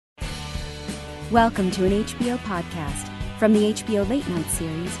Welcome to an HBO podcast from the HBO Late Night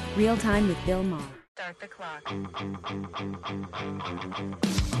series, Real Time with Bill Maher. Start the clock.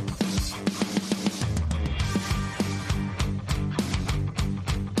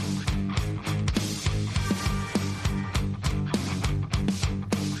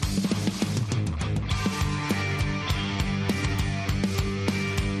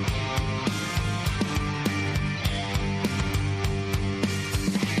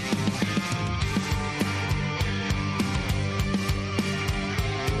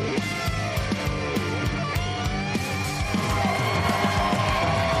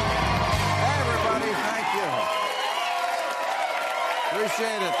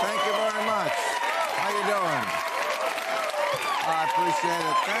 Appreciate it. Thank you very much. How you doing? I appreciate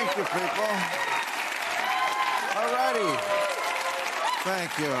it. Thank you, people. All righty.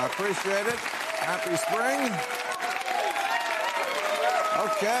 Thank you. I appreciate it. Happy spring.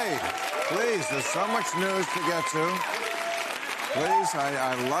 Okay. Please, there's so much news to get to. Please,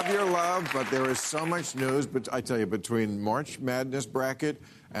 I love your love, but there is so much news. But I tell you, between March Madness bracket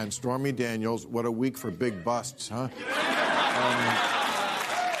and Stormy Daniels, what a week for big busts, huh?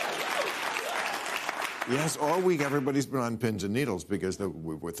 Yes, all week everybody's been on pins and needles because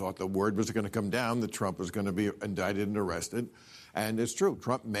we thought the word was going to come down that Trump was going to be indicted and arrested. And it's true,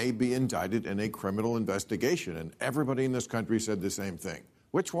 Trump may be indicted in a criminal investigation. And everybody in this country said the same thing.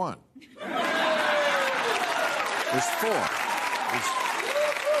 Which one? There's four.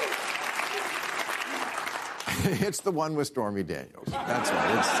 It's the one with Stormy Daniels. That's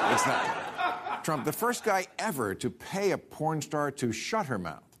right. It's not Trump, the first guy ever to pay a porn star to shut her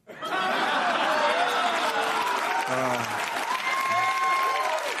mouth.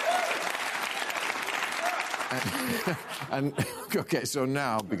 Okay, so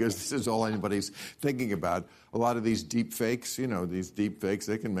now, because this is all anybody's thinking about, a lot of these deep fakes, these deep fakes,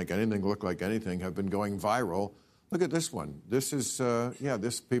 they can make anything look like anything, have been going viral. Look at this one. This is,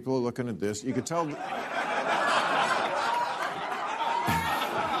 people are looking at this. You can tell...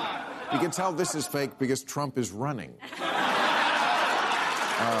 You can tell this is fake because Trump is running.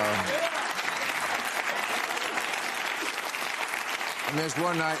 And there's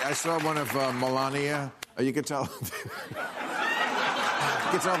one I saw one of Melania. You can tell. You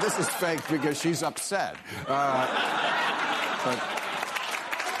can tell this is fake because she's upset. But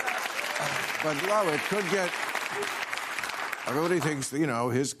Lo, it could get. Everybody thinks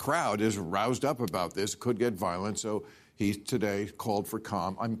his crowd is roused up about this. Could get violent. So he today called for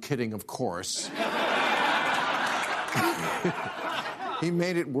calm. I'm kidding, of course. He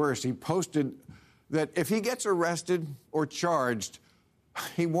made it worse. He posted that if he gets arrested or charged,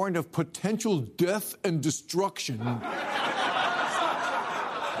 he warned of potential death and destruction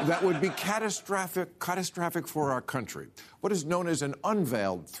that would be catastrophic for our country. What is known as an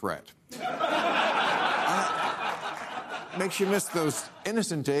unveiled threat. Makes you miss those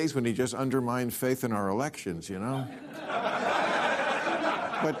innocent days when he just undermined faith in our elections,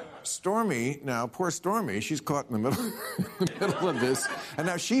 But Stormy, now, poor Stormy, she's caught in the middle of this, and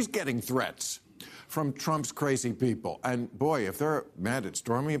now she's getting threats from Trump's crazy people. And boy, if they're mad at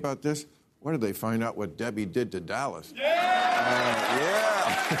Stormy about this, what did they find out what Debbie did to Dallas? Yeah!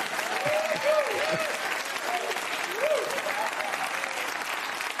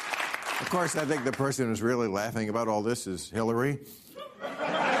 Of course, I think the person who's really laughing about all this is Hillary.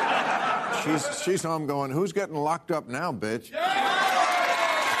 She's home going, who's getting locked up now, bitch?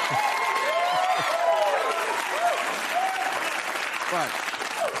 But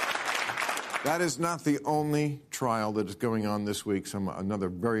that is not the only trial that is going on this week. Another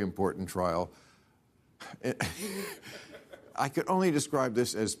very important trial. I could only describe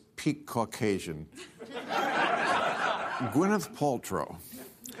this as peak Caucasian. Gwyneth Paltrow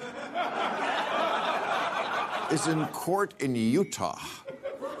is in court in Utah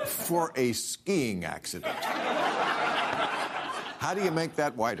for a skiing accident. How do you make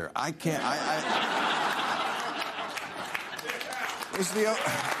that whiter? I can't. It's the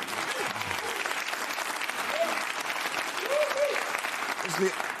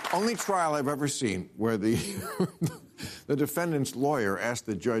only trial I've ever seen where the defendant's lawyer asked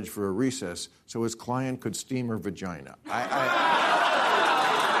the judge for a recess so his client could steam her vagina.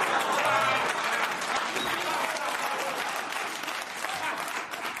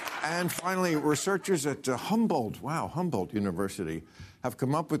 And finally, researchers at Humboldt University, have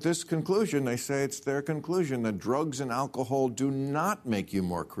come up with this conclusion. They say it's their conclusion that drugs and alcohol do not make you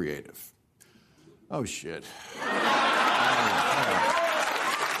more creative. Oh, shit.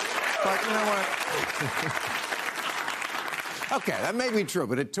 But you know what? Okay, that may be true,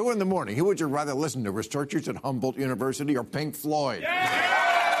 but at 2 a.m, who would you rather listen to, researchers at Humboldt University or Pink Floyd? Yeah!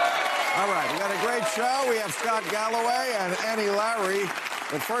 All right, we got a great show. We have Scott Galloway and Annie Lowrey.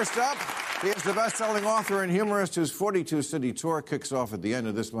 But first up, he is the best-selling author and humorist whose 42-city tour kicks off at the end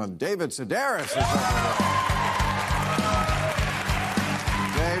of this month. David Sedaris is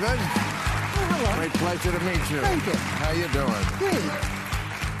David. Hello. Great pleasure to meet you. Thank you. How you doing? Great.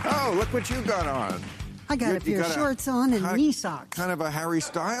 Oh, look what you got on. I got a pair of shorts on and knee socks. Kind of a Harry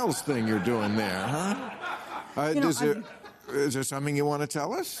Styles thing you're doing there, huh? Is there something you want to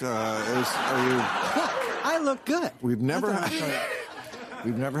tell us? I look good. We've never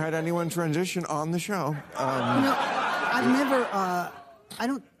had anyone transition on the show. I've never. I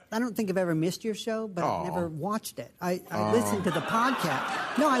don't think I've ever missed your show, but I've never watched it. I listened to the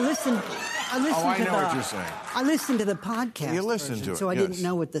podcast. No, I listened. I know what you're saying. I listened to the podcast. You listened to it, so I yes. didn't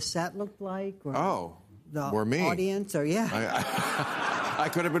know what the set looked like. Or the audience, or I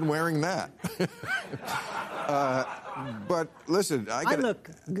could have been wearing that. But listen, I look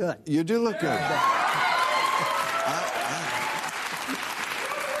good. You do look good.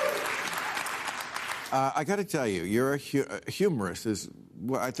 I got to tell you, you're a humorist is,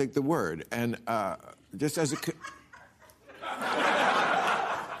 well, I think, the word. And just as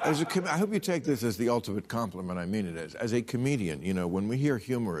I hope you take this as the ultimate compliment. I mean it as a comedian. You know, when we hear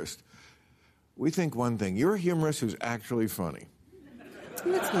humorist, we think one thing. You're a humorist who's actually funny.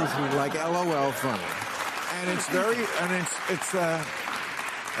 That's nice. Like LOL funny. And it's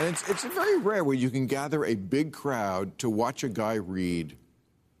very rare where you can gather a big crowd to watch a guy read.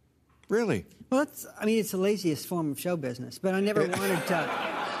 Really? Well, it's the laziest form of show business, but I never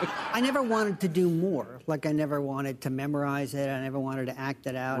wanted to do more. Like, I never wanted to memorize it. I never wanted to act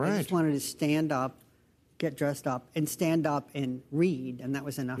it out. Right. I just wanted to stand up, get dressed up, and stand up and read, and that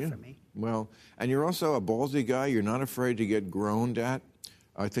was enough for me. Well, and you're also a ballsy guy. You're not afraid to get groaned at.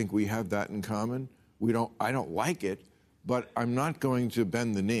 I think we have that in common. I don't like it, but I'm not going to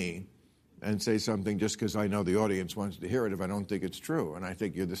bend the knee and say something just because I know the audience wants to hear it if I don't think it's true. And I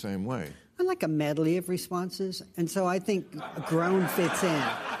think you're the same way. I like a medley of responses, and so I think a groan fits in.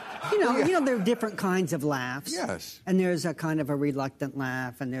 You know, there are different kinds of laughs. Yes. And there's a kind of a reluctant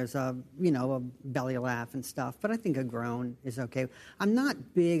laugh, and there's a belly laugh and stuff. But I think a groan is okay. I'm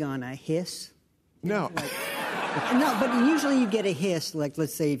not big on a hiss. No. No, but usually you get a hiss, like,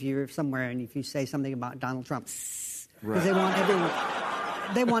 let's say if you're somewhere and if you say something about Donald Trump, because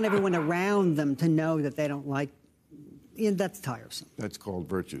they want everyone around them to know that they don't like. That's tiresome. That's called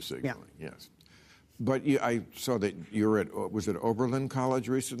virtue signaling. Yeah. Yes. But I saw that you're was it Oberlin College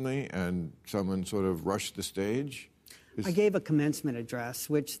recently, and someone sort of rushed the stage? I gave a commencement address,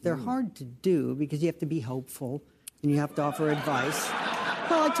 which they're hard to do because you have to be hopeful and you have to offer advice.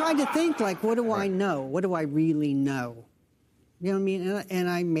 Well, I tried to think, like, what do I know? What do I really know? You know what I mean? And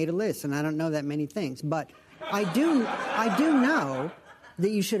I made a list, and I don't know that many things. But I do know that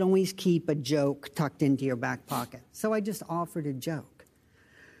you should always keep a joke tucked into your back pocket. So I just offered a joke.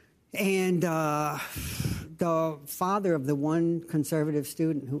 And the father of the one conservative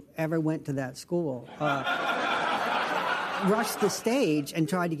student who ever went to that school rushed the stage and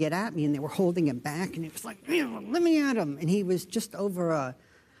tried to get at me, and they were holding him back, and it was like, let me at him. And he was just over a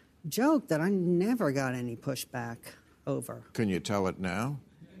joke that I never got any pushback over. Can you tell it now?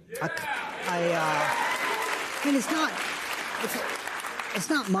 I mean, it's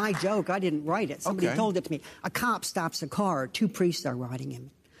not my joke. I didn't write it. Somebody told it to me. A cop stops a car. 2 priests are riding him.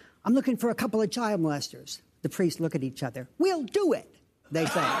 I'm looking for a couple of child molesters. The priests look at each other. We'll do it, they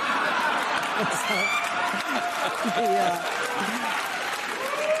say.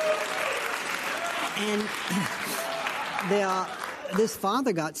 This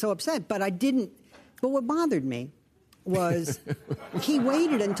father got so upset, but I didn't. But what bothered me was he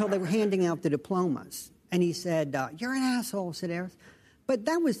waited until they were handing out the diplomas, and he said, "You're an asshole, Sedaris." But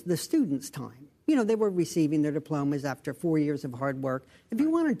that was the students' time. You know, they were receiving their diplomas after 4 years of hard work. If you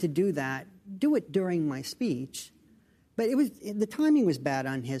wanted to do that, do it during my speech. But the timing was bad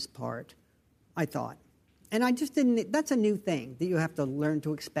on his part, I thought. And I just didn't. That's a new thing that you have to learn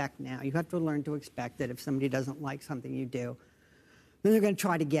to expect now. You have to learn to expect that if somebody doesn't like something you do, then they're going to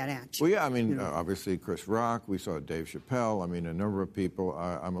try to get at you. Well, yeah, I mean, obviously Chris Rock, we saw Dave Chappelle, I mean, a number of people.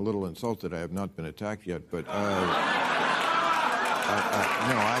 I'm a little insulted I have not been attacked yet, but no,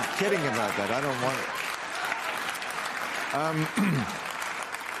 I'm kidding about that. I don't want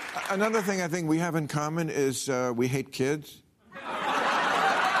it. Another thing I think we have in common is we hate kids.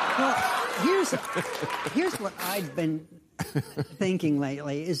 Well, here's what I've been thinking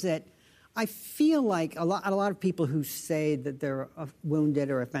lately, is that I feel like a lot of people who say that they're wounded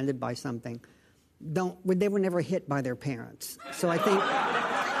or offended by something they were never hit by their parents. So I think,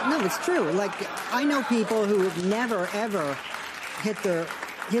 no, it's true. Like, I know people who have never, ever hit their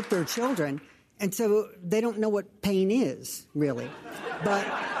hit their children, and so they don't know what pain is, really. But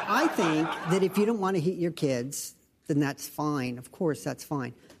I think that if you don't want to hit your kids, then that's fine. Of course, that's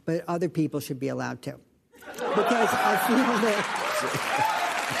fine. But other people should be allowed to. Because I feel that...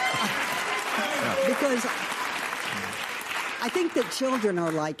 because I think that children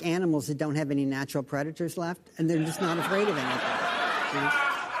are like animals that don't have any natural predators left, and they're just not afraid of anything.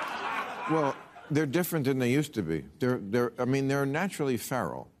 Well, they're different than they used to be. They're naturally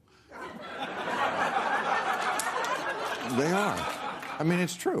feral. They are. I mean,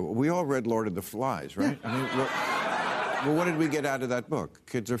 it's true. We all read Lord of the Flies, right? Yeah. I mean, what did we get out of that book?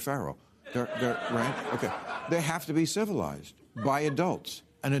 Kids are feral. They're right? Okay. They have to be civilized by adults,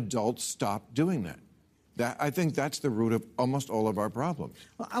 and adults stop doing that. I think that's the root of almost all of our problems.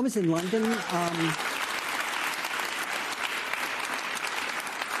 Well, I was in London.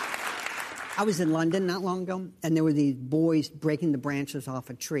 I was in London not long ago, and there were these boys breaking the branches off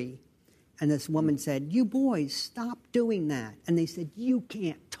a tree. And this woman said, "You boys, stop doing that." And they said, "You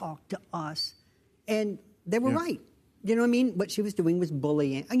can't talk to us." And they were right. You know what I mean? What she was doing was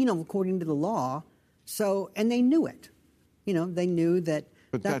bullying, according to the law. So, and they knew it. They knew that.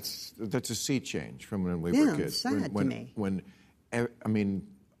 But that's a sea change from when we were kids. It's sad to me.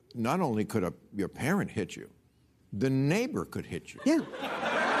 Not only could your parent hit you, the neighbor could hit you. Yeah.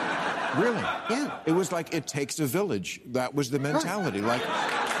 Really? Yeah. It was like it takes a village. That was the mentality. Right.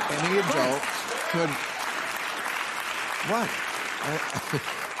 Like any adult could. What?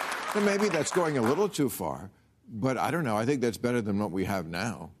 Maybe that's going a little too far, but I don't know. I think that's better than what we have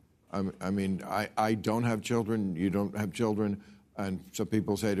now. I don't have children. You don't have children. And so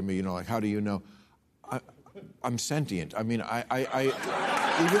people say to me, how do you know? I'm sentient. Even if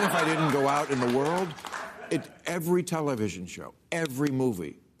I didn't go out in the world, every television show, every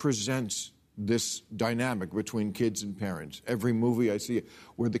movie presents this dynamic between kids and parents. Every movie I see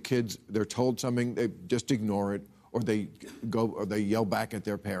where the kids, they're told something, they just ignore it, or they yell back at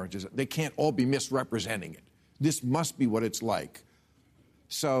their parents. They can't all be misrepresenting it. This must be what it's like.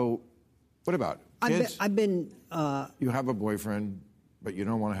 So, what about kids? I've been... you have a boyfriend, but you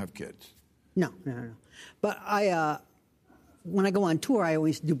don't want to have kids. No. But when I go on tour, I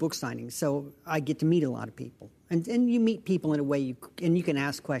always do book signings, so I get to meet a lot of people. And you meet people in a way, you can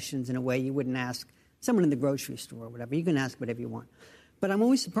ask questions in a way you wouldn't ask someone in the grocery store or whatever. You can ask whatever you want. But I'm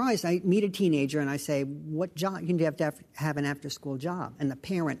always surprised. I meet a teenager and I say, "What job? You have to have an after-school job." And the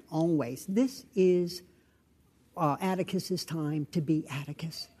parent always, "This is Atticus's time to be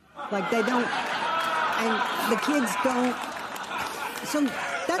Atticus." Like they don't, and the kids don't. So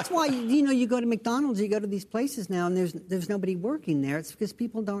that's why, you go to McDonald's, you go to these places now, and there's nobody working there. It's because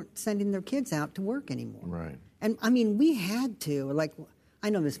people aren't sending their kids out to work anymore. Right. And, we had to. I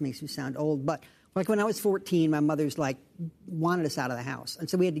know this makes me sound old, but, when I was 14, my mother's, wanted us out of the house. And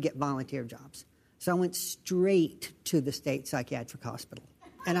so we had to get volunteer jobs. So I went straight to the State Psychiatric Hospital.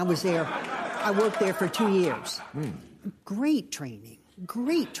 And I was there. I worked there for 2 years. Great training.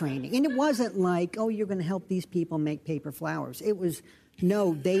 And it wasn't like, "Oh, you're going to help these people make paper flowers." It was,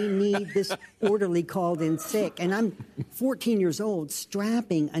 no, they need this orderly called in sick. And I'm 14 years old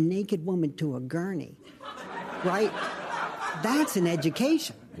strapping a naked woman to a gurney, right? That's an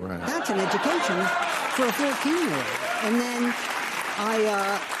education. Right. That's an education for a 14-year-old. And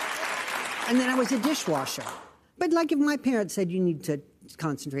then I was a dishwasher. But if my parents said you need to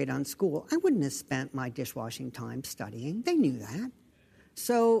concentrate on school, I wouldn't have spent my dishwashing time studying. They knew that.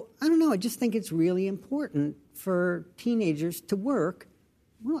 So, I don't know, I just think it's really important for teenagers to work.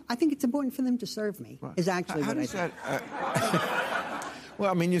 Well, I think it's important for them to serve me, is actually what I think.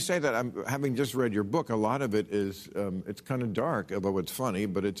 Well, you say that. Having just read your book, a lot of it is, it's kind of dark, although it's funny,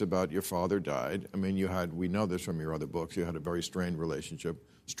 but it's about your father died. We know this from your other books, you had a very strained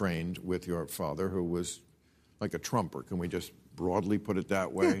with your father, who was like a trumper. Can we just broadly put it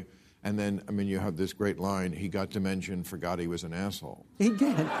that way? Yeah. And then, you have this great line, "He got dementia, forgot he was an asshole." He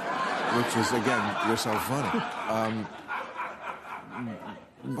did. Which is, again, you're so funny.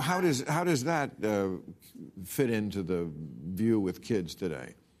 How does that fit into the view with kids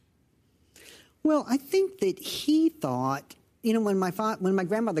today? Well, I think that he thought, when my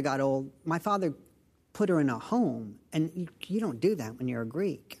grandmother got old, my father put her in a home, and you don't do that when you're a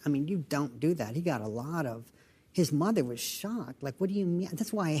Greek. You don't do that. He got a lot of... His mother was shocked. What do you mean?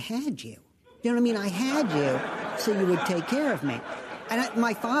 That's why I had you. You know what I mean? I had you so you would take care of me. And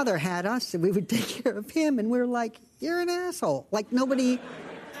my father had us, and we would take care of him, and we were like, "You're an asshole." Nobody...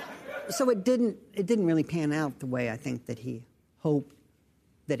 So it didn't really pan out the way I think that he hoped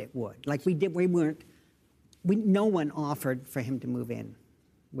that it would. No one offered for him to move in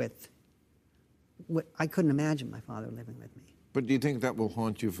with... I couldn't imagine my father living with me. But do you think that will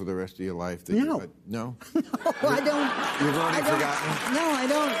haunt you for the rest of your life? That No. No? No, I don't. You've already forgotten? No, I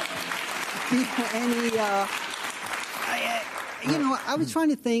don't. I was trying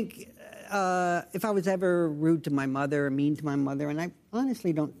to think if I was ever rude to my mother or mean to my mother, and I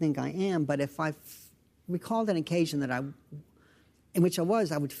honestly don't think I am, but if I recalled an occasion in which I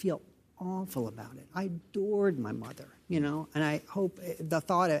would feel awful about it. I adored my mother, and I hope the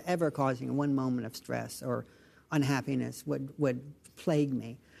thought of ever causing one moment of stress or unhappiness would plague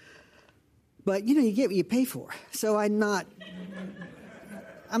me. But, you get what you pay for. So I'm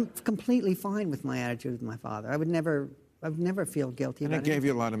completely fine with my attitude with my father. I would never feel guilty about it. And it gave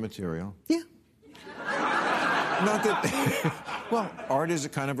you a lot of material. Yeah. Not that... Well, art is a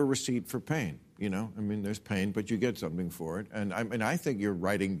kind of a receipt for pain, there's pain, but you get something for it. And I think you're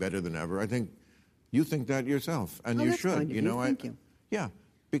writing better than ever. I think you think that yourself, and you should. Thank you. Yeah,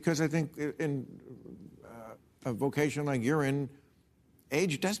 because I think in a vocation like you're in,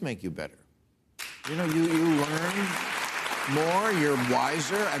 age does make you better. You learn more, you're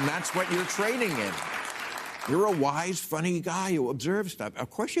wiser, and that's what you're training in. You're a wise, funny guy who observes stuff.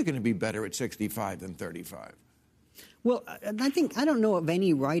 Of course you're going to be better at 65 than 35. Well, I don't know of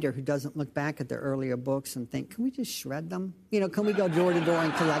any writer who doesn't look back at their earlier books and think, can we just shred them? Can we go door to door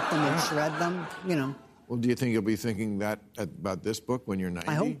and collect them and shred them? Well, do you think you'll be thinking that about this book when you're 90?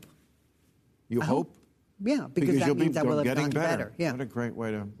 I hope. You hope? Yeah, because that you'll means be I will have getting gotten better. Yeah. What a great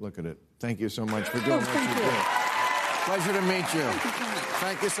way to look at it. Thank you so much for doing what thank you you. did. Pleasure to meet you.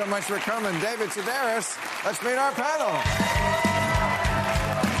 Thank you so much for coming. David Sedaris, let's meet our panel.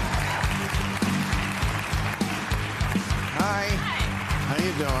 Hi. How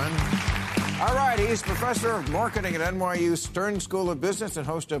you doing? All right, he's professor of marketing at NYU Stern School of Business and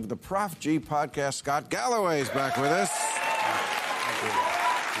host of the Prof G podcast. Scott Galloway is back with us.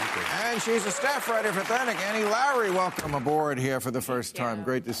 And she's a staff writer for Authentic. Annie Lowrey, welcome aboard here for the first time.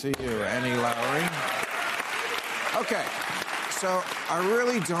 Great to see you, Annie Lowrey. Okay, so I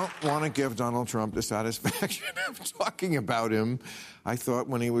really don't want to give Donald Trump the satisfaction of talking about him. I thought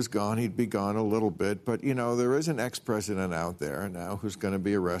when he was gone, he'd be gone a little bit. But, there is an ex-president out there now who's going to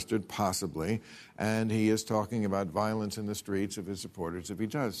be arrested, possibly. And he is talking about violence in the streets of his supporters if he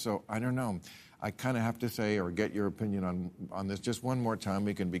does. So I don't know. I kind of have to say, or get your opinion on this just one more time.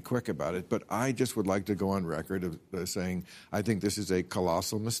 We can be quick about it. But I just would like to go on record of saying I think this is a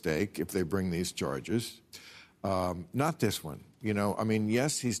colossal mistake if they bring these charges. Not this one.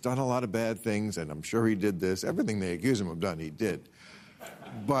 Yes, he's done a lot of bad things, and I'm sure he did this. Everything they accuse him of done, he did.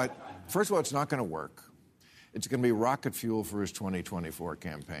 But first of all, it's not going to work. It's going to be rocket fuel for his 2024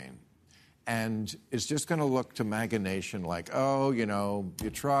 campaign. And it's just going to look to MAGA Nation like, you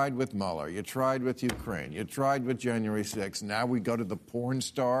tried with Mueller, you tried with Ukraine, you tried with January 6th, now we go to the porn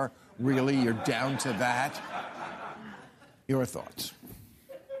star? Really? You're down to that? Your thoughts?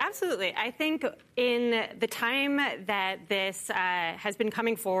 Absolutely. I think in the time that this has been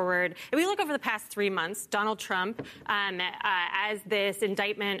coming forward, if we look over the past 3 months, Donald Trump, as this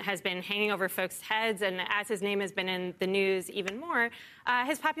indictment has been hanging over folks' heads and as his name has been in the news even more,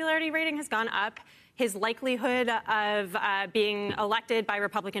 his popularity rating has gone up. His likelihood of being elected by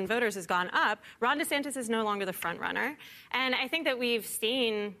Republican voters has gone up. Ron DeSantis is no longer the front runner. And I think that we've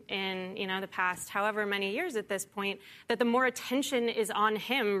seen in, the past however many years at this point, that the more attention is on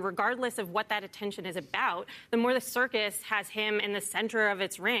him, regardless of what that attention is about, the more the circus has him in the center of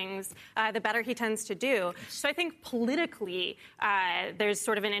its rings, the better he tends to do. So I think politically, there's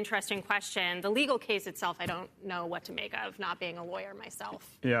sort of an interesting question. The legal case itself, I don't know what to make of, not being a lawyer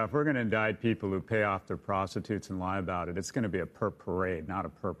myself. Yeah, if we're going to indict people who pay off their prostitutes and lie about it, it's going to be a perp parade, not a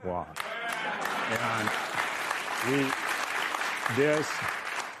perp walk. And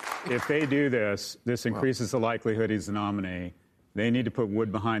if they do this increases the likelihood he's the nominee. They need to put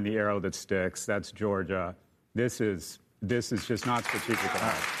wood behind the arrow that sticks. That's Georgia. This is just not strategic at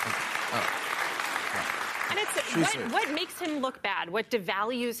all. And it's what makes him look bad, what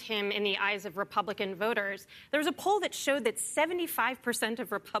devalues him in the eyes of Republican voters. There was a poll that showed that 75%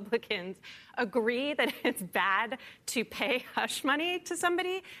 of Republicans agree that it's bad to pay hush money to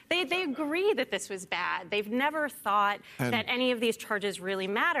somebody. They agree that this was bad. They've never thought that any of these charges really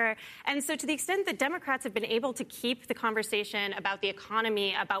matter. And so to the extent that Democrats have been able to keep the conversation about the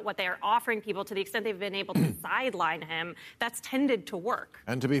economy, about what they are offering people, to the extent they've been able to sideline him, that's tended to work.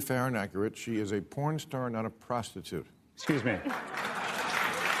 And to be fair and accurate, she is a porn star, not a prostitute. Excuse me.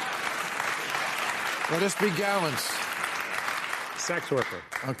 Let us be gallant. Sex worker.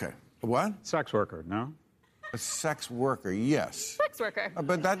 Okay. What? Sex worker, no? A sex worker, yes. Sex worker.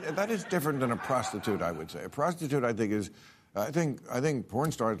 But that is different than a prostitute, I would say. A prostitute, I think, is I think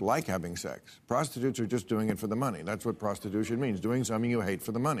porn stars like having sex. Prostitutes are just doing it for the money. That's what prostitution means, doing something you hate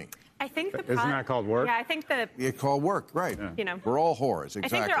for the money. I think Isn't that called work? Yeah, I think It's called work, right. Yeah. You know. We're all whores, exactly. I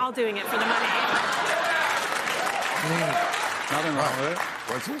think they're all doing it for the money. Nothing wrong with it.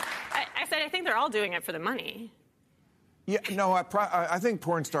 What's it? I said I think they're all doing it for the money. Yeah, no, I think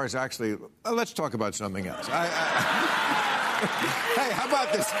porn stars actually... let's talk about something else. Hey, how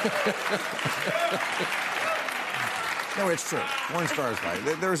about this? No, it's true. Porn stars,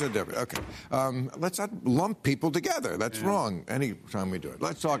 right? There's a difference. Okay. Let's not lump people together. That's wrong anytime we do it.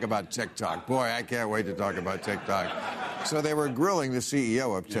 Let's talk about TikTok. Boy, I can't wait to talk about TikTok. So they were grilling the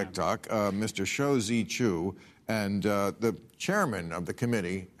CEO of TikTok, Mr. Shou Zi Chu, and the chairman of the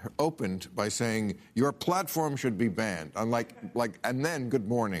committee opened by saying, "Your platform should be banned." And then good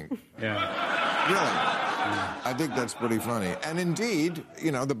morning. Yeah. Really. I think that's pretty funny. And indeed,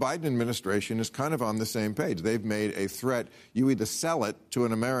 the Biden administration is kind of on the same page. They've made a threat. You either sell it to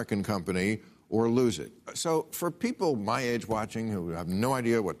an American company or lose it. So for people my age watching who have no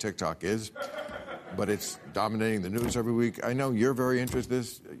idea what TikTok is, but it's dominating the news every week, I know you're very interested in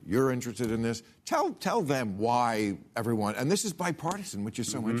this. You're interested in this. Tell them why everyone, and this is bipartisan, which is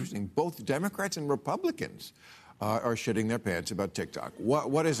so interesting, both Democrats and Republicans are shitting their pants about TikTok.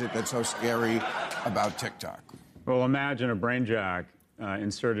 What is it that's so scary about TikTok? Well, imagine a brain jack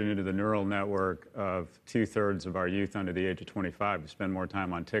inserted into the neural network of 2/3 of our youth under the age of 25 who spend more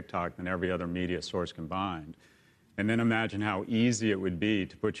time on TikTok than every other media source combined. And then imagine how easy it would be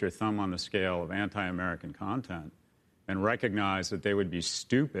to put your thumb on the scale of anti-American content and recognize that they would be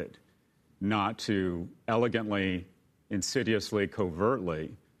stupid not to elegantly, insidiously,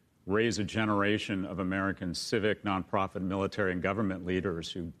 covertly raise a generation of American civic, nonprofit, military, and government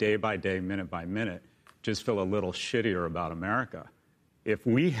leaders who day by day, minute by minute, just feel a little shittier about America. If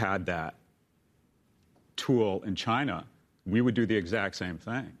we had that tool in China, we would do the exact same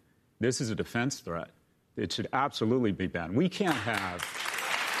thing. This is a defense threat. It should absolutely be banned. We can't have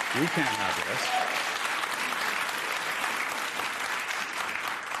this.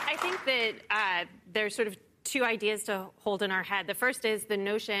 I think that there's sort of two ideas to hold in our head. The first is the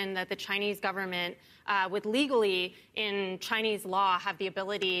notion that the Chinese government would legally, in Chinese law, have the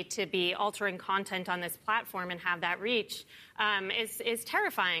ability to be altering content on this platform and have that reach is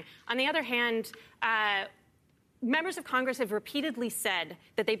terrifying. On the other hand, members of Congress have repeatedly said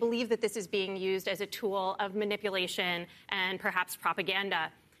that they believe that this is being used as a tool of manipulation and perhaps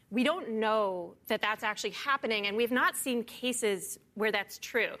propaganda. We don't know that that's actually happening, and we've not seen cases where that's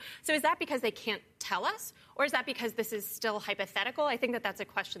true. So is that because they can't tell us, or is that because this is still hypothetical? I think that that's a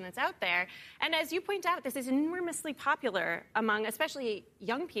question that's out there. And as you point out, this is enormously popular among especially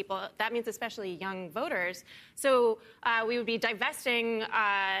young people. That means especially young voters. So we would be divesting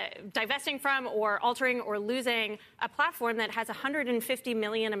from or altering or losing a platform that has 150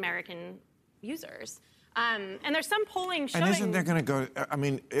 million American users. And there's some polling showing... And isn't there going to go... I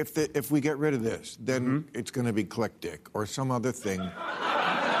mean, if we get rid of this, then it's going to be click dick or some other thing.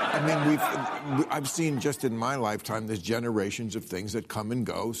 I mean, I've seen just in my lifetime, there's generations of things that come and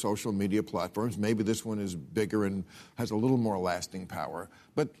go, social media platforms. Maybe this one is bigger and has a little more lasting power.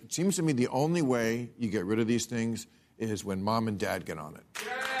 But it seems to me the only way you get rid of these things is when mom and dad get on it.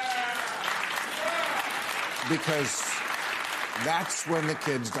 Because... that's when the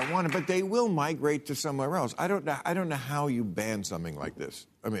kids don't want it, but they will migrate to somewhere else. I don't know how you ban something like this.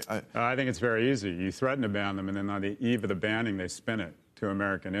 I mean, I think it's very easy. You threaten to ban them, and then on the eve of the banning, they spin it to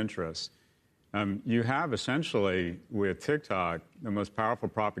American interests. You have essentially, with TikTok, the most powerful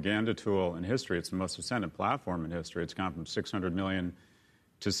propaganda tool in history. It's the most ascendant platform in history. It's gone from 600 million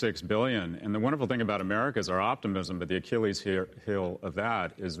to 6 billion. And the wonderful thing about America is our optimism, but the Achilles heel of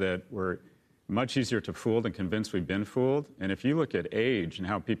that is that we're much easier to fool than convince we've been fooled. And if you look at age and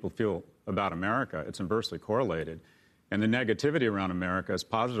how people feel about America, it's inversely correlated. And the negativity around America is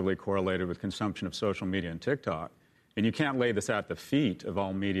positively correlated with consumption of social media and TikTok. And you can't lay this at the feet of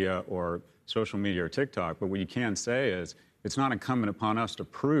all media or social media or TikTok, but what you can say is it's not incumbent upon us to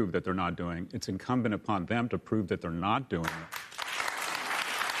prove that they're not doing it. It's incumbent upon them to prove that they're not doing it.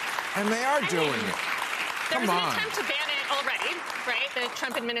 And they are doing it. There was an attempt to ban it already, right? The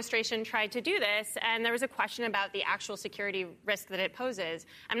Trump administration tried to do this, and there was a question about the actual security risk that it poses.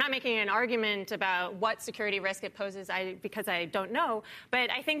 I'm not making an argument about what security risk it poses because I don't know,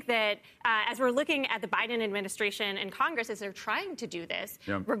 but I think that as we're looking at the Biden administration and Congress as they're trying to do this,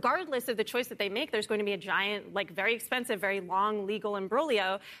 regardless of the choice that they make, there's going to be a giant, very expensive, very long legal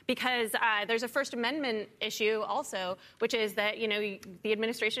imbroglio because there's a First Amendment issue also, which is that, the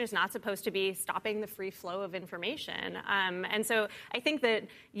administration is not supposed to be stopping the free flow of information. And so I think that,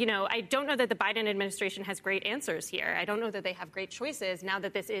 I don't know that the Biden administration has great answers here. I don't know that they have great choices now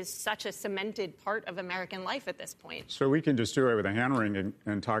that this is such a cemented part of American life at this point. So we can just do it with a hand wringing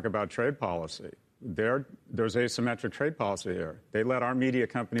and talk about trade policy. There's asymmetric trade policy here. They let our media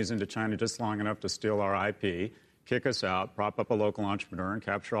companies into China just long enough to steal our IP, kick us out, prop up a local entrepreneur, and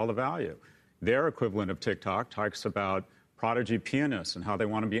capture all the value. Their equivalent of TikTok talks about prodigy pianists and how they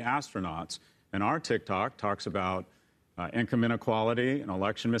want to be astronauts. And our TikTok talks about income inequality and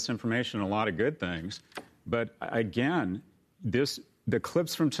election misinformation and a lot of good things. But again, the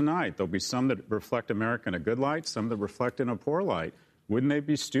clips from tonight, there'll be some that reflect America in a good light, some that reflect in a poor light. Wouldn't they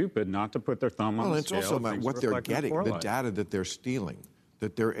be stupid not to put their thumb on the scale? Well, it's also about what they're getting, the data that they're stealing,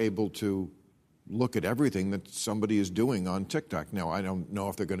 that they're able to look at everything that somebody is doing on TikTok. Now, I don't know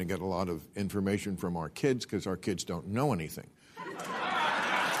if they're going to get a lot of information from our kids because our kids don't know anything.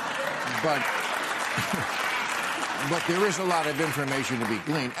 But there is a lot of information to be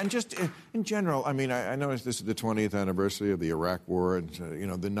gleaned. And just in general, I mean, I noticed this is the 20th anniversary of the Iraq War and,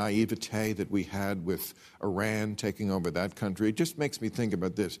 the naivete that we had with Iran taking over that country. It just makes me think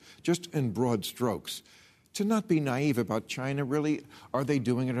about this, just in broad strokes. To not be naive about China, really, are they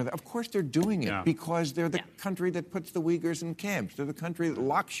doing it? Of course they're doing it because they're the country that puts the Uyghurs in camps. They're the country that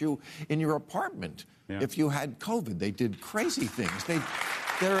locks you in your apartment. If you had COVID, they did crazy things.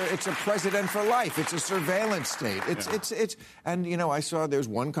 It's a president for life. It's a surveillance state. And I saw there's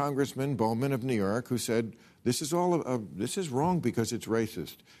one congressman, Bowman of New York, who said this is wrong because it's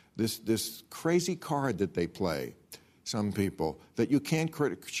racist. This crazy card that they play, some people, that you can't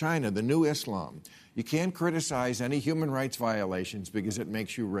China, the new Islam. You can't criticize any human rights violations because it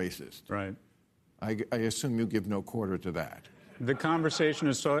makes you racist. Right. I assume you give no quarter to that. The conversation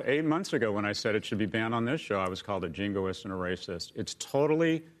is 8 months ago when I said it should be banned on this show. I was called a jingoist and a racist.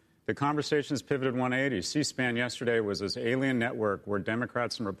 The conversation has pivoted 180. C-SPAN yesterday was this alien network where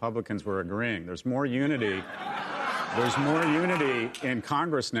Democrats and Republicans were agreeing. There's more unity. There's more unity in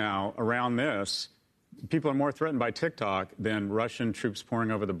Congress now around this. People are more threatened by TikTok than Russian troops pouring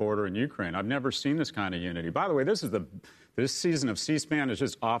over the border in Ukraine. I've never seen this kind of unity. By the way, this season of C-SPAN is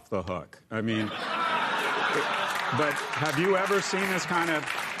just off the hook. I mean, but have you ever seen this kind of...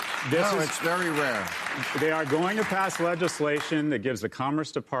 It's very rare. They are going to pass legislation that gives the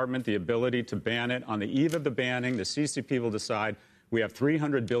Commerce Department the ability to ban it. On the eve of the banning, the CCP will decide we have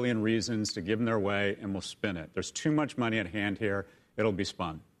 300 billion reasons to give them their way, and we'll spin it. There's too much money at hand here. It'll be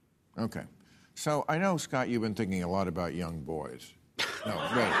spun. Okay. So I know, Scott, you've been thinking a lot about young boys. No,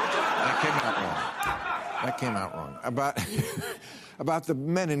 wait. That came out wrong. About the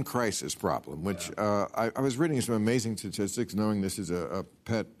men in crisis problem, which I was reading some amazing statistics, knowing this is a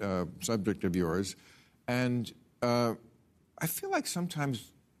pet subject of yours. And I feel like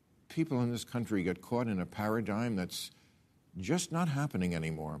sometimes people in this country get caught in a paradigm that's just not happening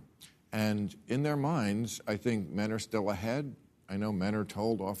anymore. And in their minds, I think men are still ahead. I know men are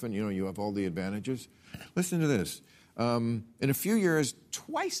told often, you have all the advantages. Listen to this. In a few years,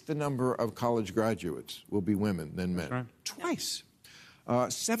 twice the number of college graduates will be women than men. Right. Twice.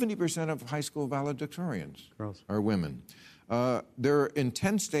 70% of high school valedictorians are women. In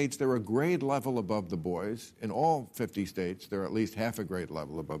 10 states, they're a grade level above the boys. In all 50 states, they're at least half a grade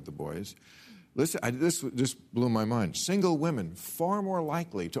level above the boys. Listen, this just blew my mind. Single women, far more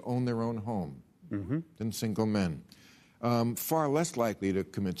likely to own their own home than single men. Far less likely to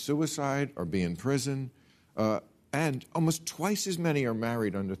commit suicide or be in prison. And almost twice as many are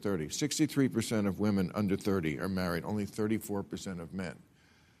married under 30. 63% of women under 30 are married, only 34% of men.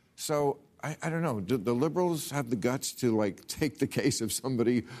 So, I don't know, do the liberals have the guts to, take the case of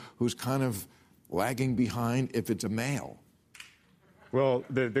somebody who's kind of lagging behind if it's a male? Well,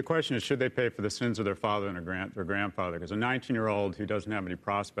 the question is, should they pay for the sins of their father and their grandfather? Because a 19-year-old who doesn't have any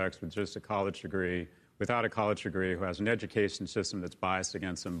prospects with just a college degree, without a college degree, who has an education system that's biased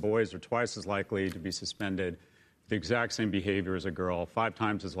against them, boys are twice as likely to be suspended the exact same behavior as a girl, 5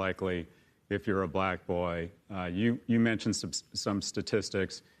 times as likely if you're a black boy. You mentioned some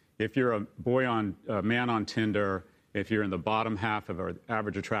statistics. If you're a man on Tinder, if you're in the bottom half of our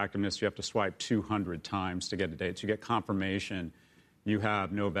average attractiveness, you have to swipe 200 times to get a date. So you get confirmation you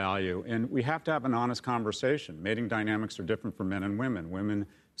have no value. And we have to have an honest conversation. Mating dynamics are different for men and women.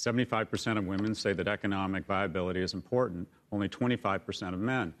 75% of women say that economic viability is important, only 25% of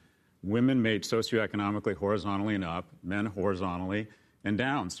men. Women mate socioeconomically horizontally and up, men horizontally and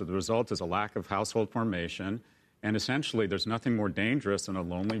down. So the result is a lack of household formation. And essentially, there's nothing more dangerous than a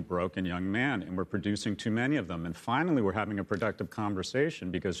lonely, broken young man. And we're producing too many of them. And finally, we're having a productive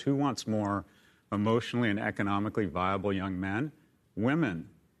conversation because who wants more emotionally and economically viable young men? Women.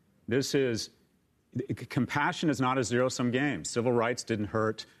 This is compassion is not a zero-sum game. Civil rights didn't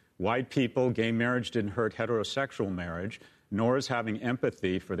hurt white people. Gay marriage didn't hurt heterosexual marriage. Nor is having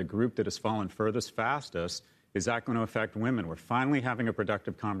empathy for the group that has fallen furthest, fastest, is that going to affect women? We're finally having a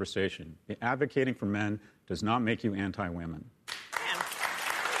productive conversation. Advocating for men does not make you anti-women.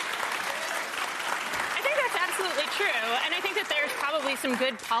 And I think that there's probably some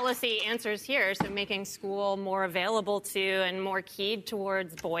good policy answers here. So making school more available to and more keyed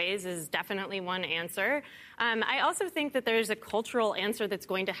towards boys is definitely one answer. I also think that there's a cultural answer that's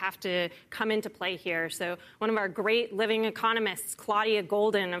going to have to come into play here. So one of our great living economists, Claudia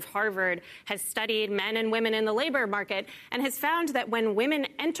Golden of Harvard, has studied men and women in the labor market and has found that when women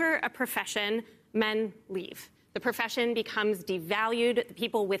enter a profession, men leave. The profession becomes devalued. The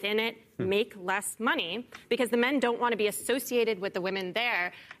people within it make less money because the men don't want to be associated with the women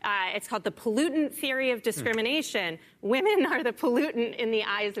there. It's called the pollutant theory of discrimination. Women are the pollutant in the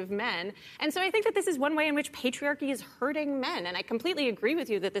eyes of men. And so I think that this is one way in which patriarchy is hurting men. And I completely agree with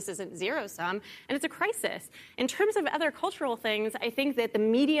you that this isn't zero-sum, and it's a crisis. In terms of other cultural things, I think that the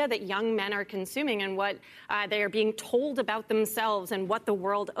media that young men are consuming and what they are being told about themselves and what the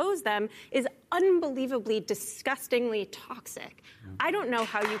world owes them is unbelievably, disgustingly toxic. I don't know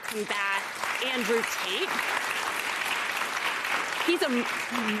how you combat Andrew Tate.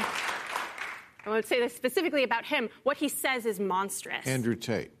 I won't say this specifically about him. What he says is monstrous. Andrew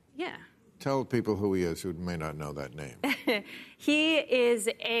Tate. Yeah. Tell people who he is who may not know that name. He is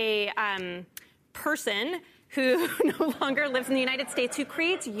a person who no longer lives in the United States, who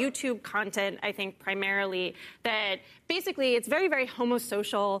creates YouTube content, I think, primarily, that basically it's very, very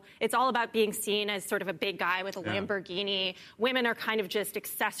homosocial. It's all about being seen as sort of a big guy with a Lamborghini. Women are kind of just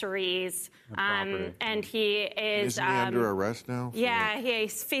accessories. And he is... Isn't he under arrest now? Yeah,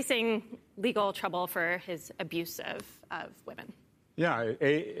 he's facing legal trouble for his abuse of women. Yeah,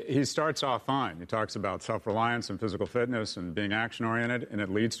 he starts off fine. He talks about self-reliance and physical fitness and being action-oriented, and it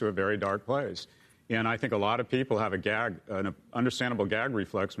leads to a very dark place. And I think a lot of people have an understandable gag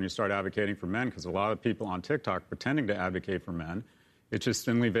reflex when you start advocating for men, because a lot of people on TikTok pretending to advocate for men, it's just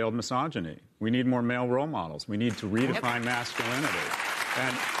thinly veiled misogyny. We need more male role models. We need to redefine masculinity.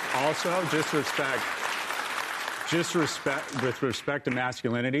 And also, with respect to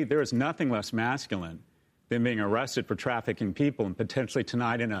masculinity, there is nothing less masculine than being arrested for trafficking people and potentially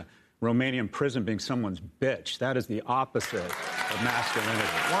tonight in a Romanian prison being someone's bitch. That is the opposite of masculinity.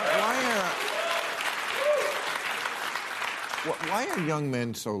 Why are young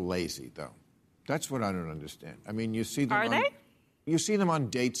men so lazy, though? That's what I don't understand. I mean, you see them You see them on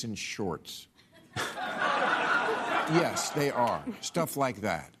dates in shorts. Yes, they are. Stuff like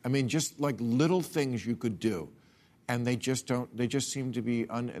that. I mean, just like little things you could do. And they just don't, they just seem to be,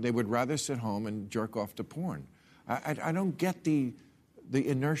 they would rather sit home and jerk off to porn. I don't get the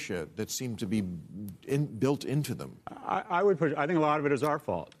inertia that seemed to be built into them. I think a lot of it is our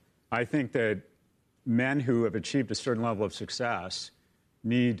fault. I think that men who have achieved a certain level of success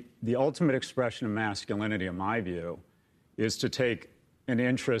need the ultimate expression of masculinity, in my view, is to take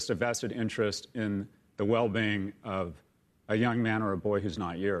a vested interest in the well-being of a young man or a boy who's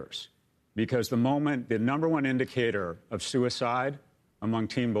not yours. Because the number one indicator of suicide among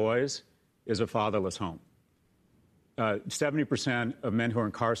teen boys is a fatherless home. 70% of men who are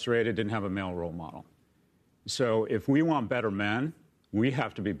incarcerated didn't have a male role model. So if we want better men, we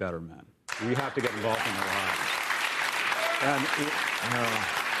have to be better men. We have to get involved in their lives. And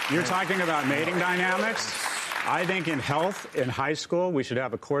you're talking about mating dynamics. I think in health, in high school, we should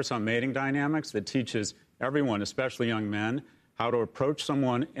have a course on mating dynamics that teaches everyone, especially young men, how to approach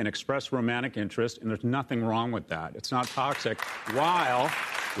someone and express romantic interest, and there's nothing wrong with that. It's not toxic, while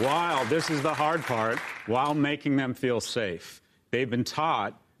this is the hard part, while making them feel safe. They've been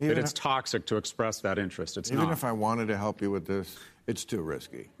taught that it's toxic to express that interest. It's not. Even if I wanted to help you with this, it's too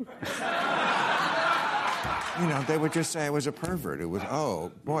risky. You know, they would just say I was a pervert. It was,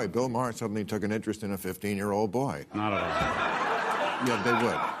 oh, boy, Bill Maher suddenly took an interest in a 15-year-old boy. Not at all. Yeah, they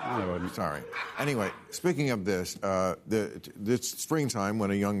would. No, they wouldn't. Sorry. Anyway, speaking of this, it's springtime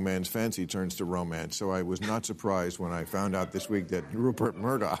when a young man's fancy turns to romance, so I was not surprised when I found out this week that Rupert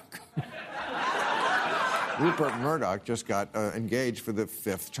Murdoch just got engaged for the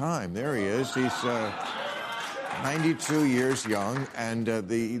 5th time. There he is. He's 92 years young, and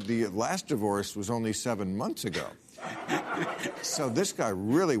the last divorce was only 7 months ago. So this guy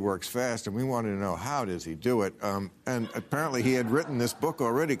really works fast, and we wanted to know, how does he do it? And apparently he had written this book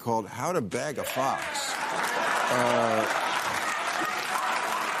already called How to Bag a Fox.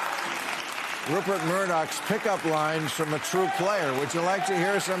 Rupert Murdoch's pickup lines from a true player. Would you like to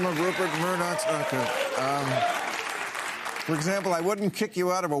hear some of Rupert Murdoch's? Okay. For example, I wouldn't kick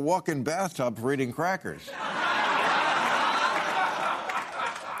you out of a walk-in bathtub for eating crackers.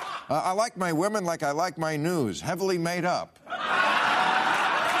 I like my women like I like my news, heavily made up.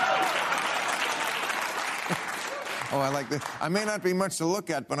 Oh, I like this. I may not be much to look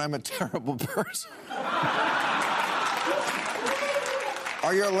at, but I'm a terrible person.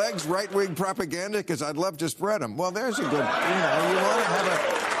 Are your legs right-wing propaganda? Because I'd love to spread them. Well, there's a good, you want to have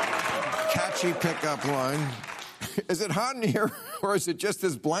a catchy pickup line. Is it hot in here, or is it just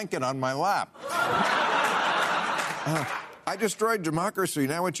this blanket on my lap? I destroyed democracy.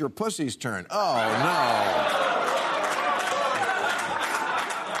 Now it's your pussy's turn. Oh,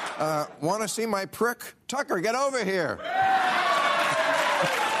 no. Want to see my prick? Tucker, get over here.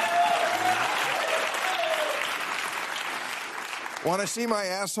 Want to see my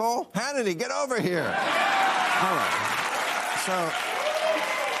asshole? Hannity, get over here. All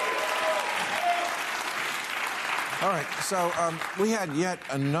right. So we had yet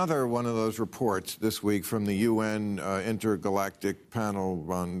another one of those reports this week from the UN Intergalactic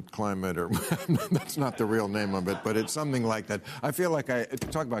Panel on Climate, or that's not the real name of it, but it's something like that. I feel like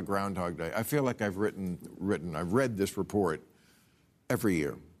talk about Groundhog Day. I feel like I've read this report every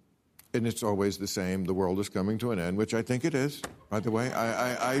year. And it's always the same. The world is coming to an end, which I think it is, by the way.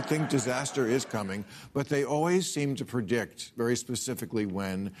 I think disaster is coming. But they always seem to predict very specifically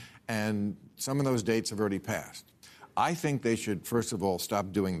when, and some of those dates have already passed. I think they should, first of all,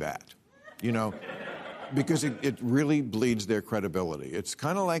 stop doing that, because it really bleeds their credibility. It's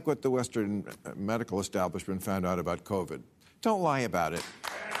kind of like what the Western medical establishment found out about COVID. Don't lie about it,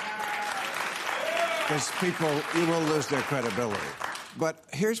 because you will lose their credibility. But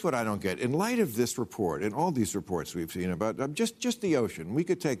here's what I don't get. In light of this report, and all these reports we've seen about just the ocean, we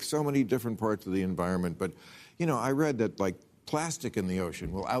could take so many different parts of the environment, but, I read that, like, plastic in the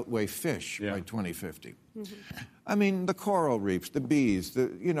ocean will outweigh fish by 2050. Mm-hmm. I mean, the coral reefs, the bees,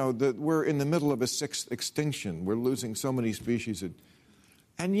 we're in the middle of a sixth extinction. We're losing so many species.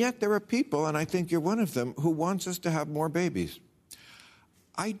 And yet there are people, and I think you're one of them, who wants us to have more babies.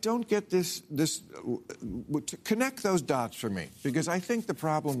 I don't get this connect those dots for me, because I think the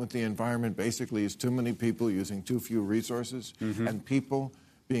problem with the environment basically is too many people using too few resources, and people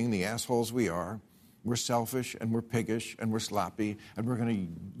being the assholes we are. We're selfish, and we're piggish, and we're sloppy, and we're going to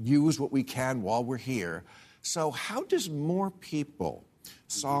use what we can while we're here. So how does more people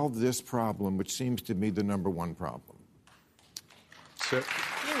solve this problem, which seems to be the number one problem?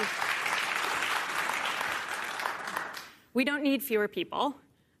 We don't need fewer people.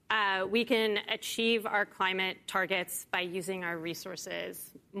 We can achieve our climate targets by using our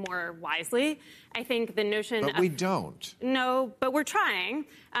resources more wisely. I think the notion But we don't. No, but we're trying.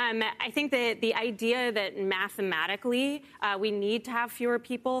 I think that the idea that mathematically we need to have fewer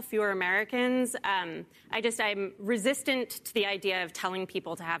people, fewer Americans, I'm resistant to the idea of telling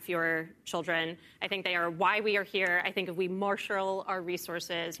people to have fewer children. I think they are why we are here. I think if we marshal our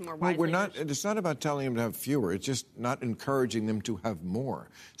resources more wisely... It's not about telling them to have fewer. It's just not encouraging them to have more.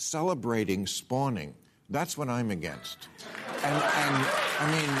 Celebrating spawning. That's what I'm against. And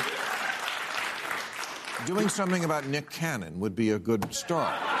I mean, doing something about Nick Cannon would be a good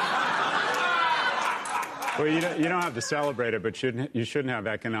start. Well, you don't have to celebrate it, but you shouldn't have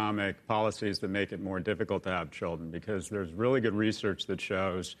economic policies that make it more difficult to have children, because there's really good research that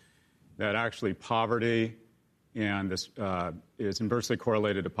shows that actually poverty and this is inversely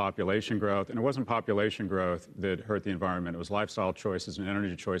correlated to population growth. And it wasn't population growth that hurt the environment. It was lifestyle choices and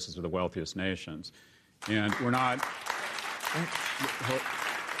energy choices of the wealthiest nations. And we're not...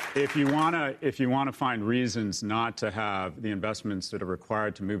 If you want to find reasons not to have the investments that are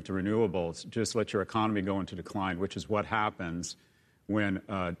required to move to renewables, just let your economy go into decline, which is what happens when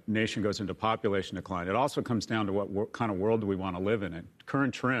a nation goes into population decline. It also comes down to what kind of world do we want to live in. At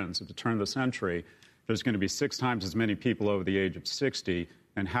current trends, at the turn of the century, there's going to be 6 times as many people over the age of 60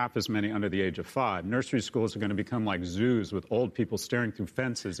 and half as many under the age of 5. Nursery schools are going to become like zoos with old people staring through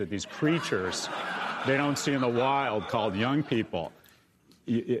fences at these creatures they don't see in the wild called young people.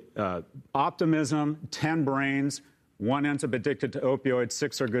 Optimism, 10 brains, 1 ends up addicted to opioids,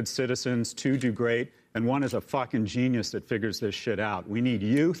 6 are good citizens, 2 do great, and 1 is a fucking genius that figures this shit out. We need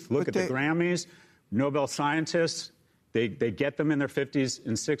youth. Look at the Grammys, Nobel scientists. They get them in their 50s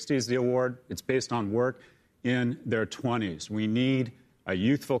and 60s, the award. It's based on work in their 20s. We need a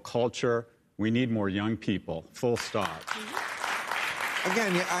youthful culture. We need more young people, full stop.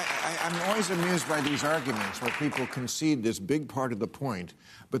 Again, I'm always amused by these arguments where people concede this big part of the point,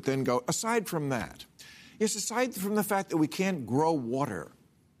 but then go, aside from that, yes, aside from the fact that we can't grow water,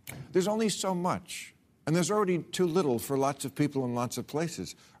 there's only so much. And there's already too little for lots of people in lots of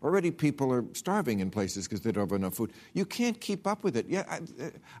places. Already people are starving in places because they don't have enough food. You can't keep up with it. Yeah,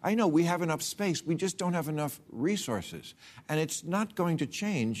 I know we have enough space. We just don't have enough resources. And it's not going to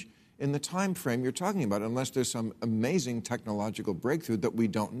change in the time frame you're talking about unless there's some amazing technological breakthrough that we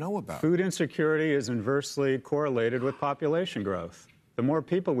don't know about. Food insecurity is inversely correlated with population growth. The more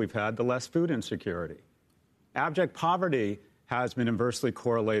people we've had, the less food insecurity. Abject poverty has been inversely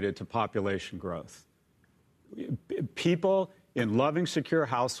correlated to population growth. People in loving, secure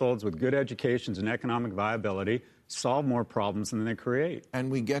households with good educations and economic viability solve more problems than they create. And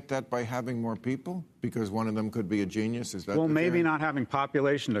we get that by having more people? Because one of them could be a genius? Is that well, maybe not having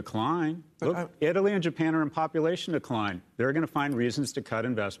population decline. Look, Italy and Japan are in population decline. They're going to find reasons to cut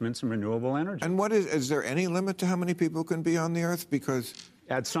investments in renewable energy. And is there any limit to how many people can be on the Earth? Because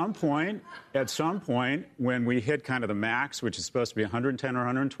At some point, when we hit kind of the max, which is supposed to be 110 or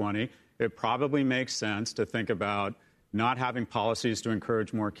 120, it probably makes sense to think about not having policies to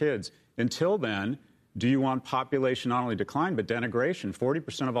encourage more kids. Until then, do you want population not only decline, but denigration?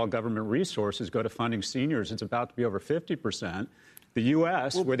 40% of all government resources go to funding seniors. It's about to be over 50%. The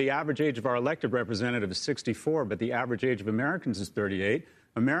U.S., where the average age of our elected representative is 64, but the average age of Americans is 38,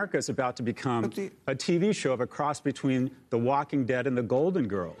 America is about to become a TV show of a cross between The Walking Dead and The Golden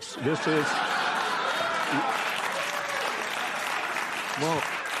Girls. This is... Well...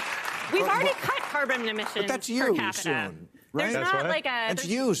 We've already cut carbon emissions but that's per you capita. soon, right? There's not like a... That's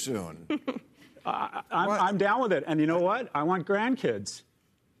you soon. I'm down with it. And you know what? I want grandkids.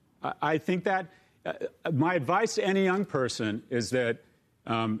 I think that my advice to any young person is that,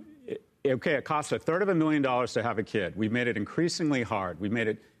 it costs $250,000 to have a kid. We've made it increasingly hard. We've made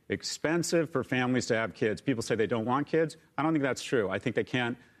it expensive for families to have kids. People say they don't want kids. I don't think that's true. I think they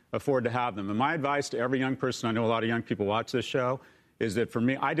can't afford to have them. And my advice to every young person, I know a lot of young people watch this show, is that for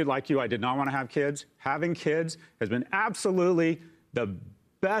me, I did like you. I did not want to have kids. Having kids has been absolutely the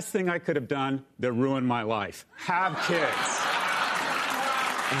best thing I could have done that ruined my life. Have kids.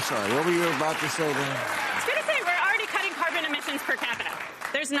 I'm sorry, what were you about to say then? I was going to say, we're already cutting carbon emissions per capita.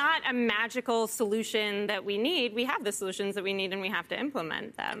 There's not a magical solution that we need. We have the solutions that we need, and we have to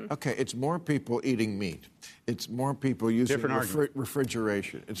implement them. Okay, it's more people eating meat. It's more people using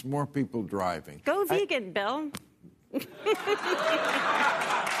refrigeration. It's more people driving. Go vegan, Bill.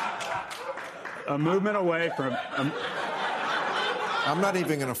 A movement away from... I'm not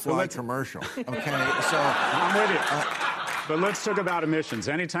even going to fly commercial, okay? So I'm with you. But let's talk about emissions.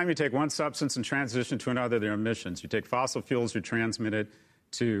 Anytime you take one substance and transition to another, there are emissions. You take fossil fuels, you transmit it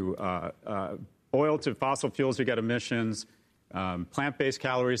to oil to fossil fuels, you get emissions. Plant-based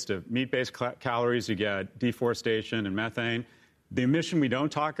calories to meat-based calories, you get deforestation and methane. The emission we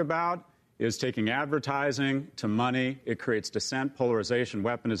don't talk about is taking advertising to money. It creates dissent, polarization,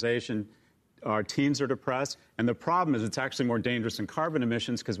 weaponization. Our teens are depressed. And the problem is it's actually more dangerous than carbon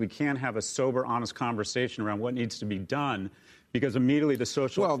emissions because we can't have a sober, honest conversation around what needs to be done because immediately the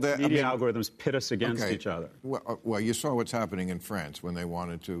social media algorithms pit us against each other. Well, you saw what's happening in France when they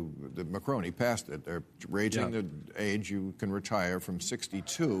wanted to... Macron, he passed it. They're raising the age you can retire from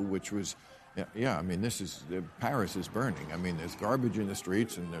 62, which was... Yeah, I mean, Paris is burning. I mean, there's garbage in the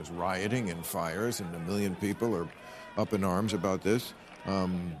streets, and there's rioting and fires, and 1 million people are up in arms about this.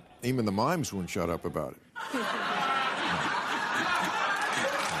 Even the mimes won't shut up about it.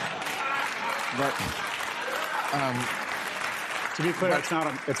 But to be clear, it's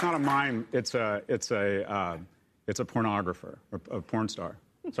not a mime. It's a pornographer, a porn star.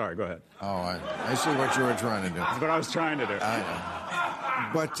 Sorry, go ahead. Oh, I see what you were trying to do. That's what I was trying to do. I know.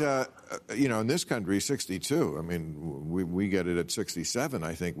 But, in this country, 62. I mean, we get it at 67.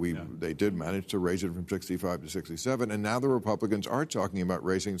 I think they did manage to raise it from 65 to 67. And now the Republicans are talking about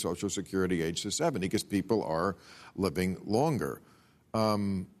raising Social Security age to 70 because people are living longer.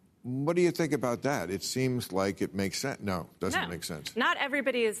 What do you think about that? It seems like it makes sense. No, doesn't make sense. Not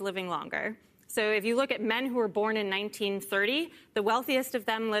everybody is living longer. So if you look at men who were born in 1930, the wealthiest of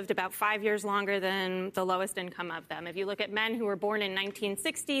them lived about 5 years longer than the lowest income of them. If you look at men who were born in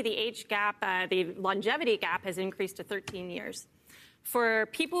 1960, the age gap, the longevity gap has increased to 13 years. For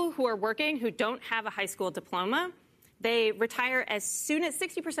people who are working who don't have a high school diploma, they retire as soon as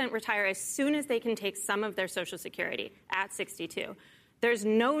 60% retire as soon as they can take some of their Social Security at 62. There's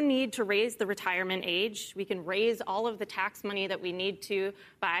no need to raise the retirement age. We can raise all of the tax money that we need to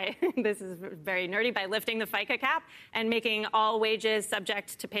by, this is very nerdy, by lifting the FICA cap and making all wages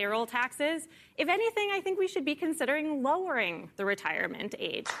subject to payroll taxes. If anything, I think we should be considering lowering the retirement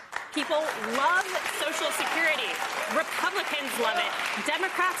age. People love Social Security. Republicans love it.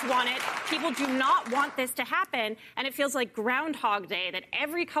 Democrats want it. People do not want this to happen. And it feels like Groundhog Day that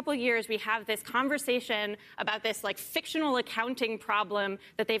every couple years we have this conversation about this like fictional accounting problem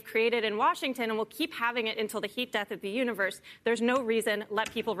that they've created in Washington, and we'll keep having it until the heat death of the universe. There's no reason.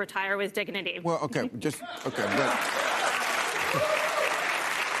 Let people retire with dignity. Well, okay,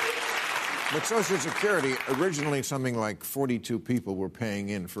 but Social Security, originally something like 42 people were paying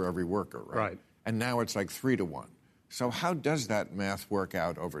in for every worker, right? Right. And now it's like 3 to 1. So how does that math work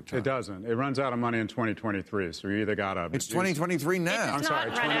out over time? It doesn't. It runs out of money in 2023, so you either got to... It's 2023 now. I'm sorry,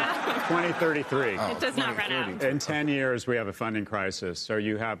 2033. It does not run out. In 10 years, we have a funding crisis, so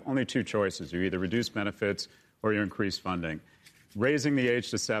you have only 2 choices. You either reduce benefits or you increase funding. Raising the age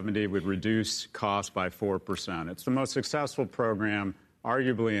to 70 would reduce costs by 4%. It's the most successful program,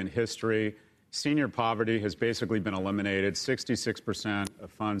 arguably in history. Senior poverty has basically been eliminated. 66%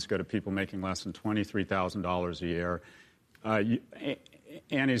 of funds go to people making less than $23,000 a year.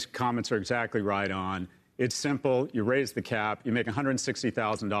 Annie's comments are exactly right on. It's simple. You raise the cap. You make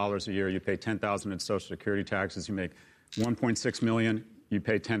 $160,000 a year. You pay $10,000 in Social Security taxes. You make $1.6 million. You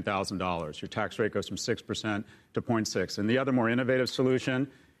pay $10,000. Your tax rate goes from 6% to 0.6%. And the other more innovative solution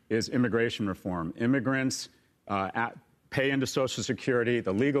is immigration reform. Immigrants pay into Social Security.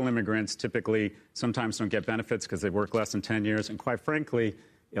 The legal immigrants typically sometimes don't get benefits because they work less than 10 years. And quite frankly,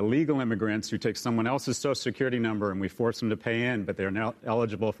 illegal immigrants who take someone else's Social Security number and we force them to pay in, but they're now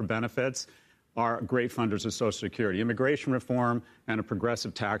eligible for benefits, are great funders of Social Security. Immigration reform and a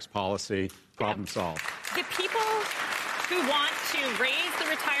progressive tax policy, problem solved. The people who want to raise the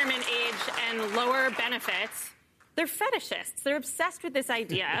retirement age and lower benefits, they're fetishists. They're obsessed with this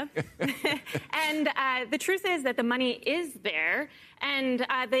idea. And the truth is that the money is there. And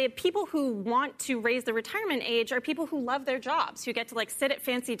the people who want to raise the retirement age are people who love their jobs, who get to, like, sit at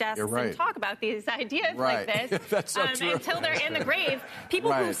fancy desks and talk about these ideas like this That's so true. until they're in the grave.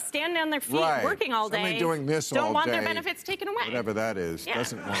 People who stand on their feet working all day doing this don't all want day, their benefits taken away. Whatever that is.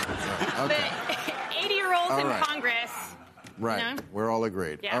 Doesn't want it. Okay. The 80-year-olds in Congress... Right. No? We're all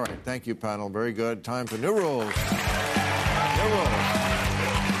agreed. Yeah. All right. Thank you, panel. Very good. Time for new rules. New rules.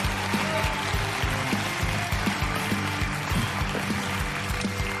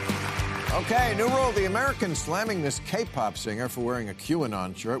 Okay, new rule. The Americans slamming this K-pop singer for wearing a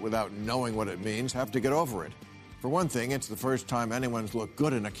QAnon shirt without knowing what it means have to get over it. For one thing, it's the first time anyone's looked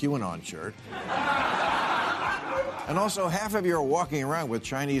good in a QAnon shirt. And also, half of you are walking around with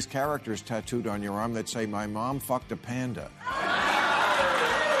Chinese characters tattooed on your arm that say, "My mom fucked a panda."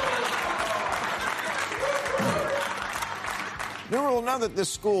 New rule, now that this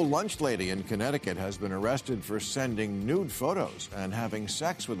school lunch lady in Connecticut has been arrested for sending nude photos and having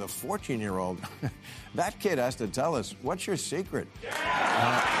sex with a 14-year-old, that kid has to tell us, what's your secret?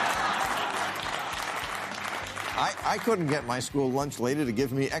 I couldn't get my school lunch lady to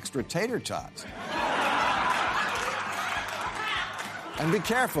give me extra tater tots. And be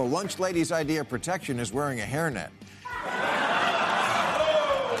careful, lunch lady's idea of protection is wearing a hairnet.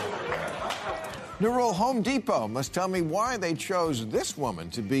 New rule, Home Depot must tell me why they chose this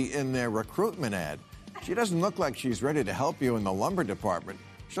woman to be in their recruitment ad. She doesn't look like she's ready to help you in the lumber department.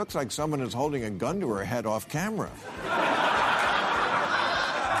 She looks like someone is holding a gun to her head off camera.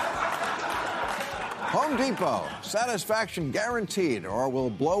 Home Depot, satisfaction guaranteed, or we'll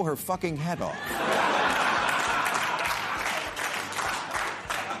blow her fucking head off.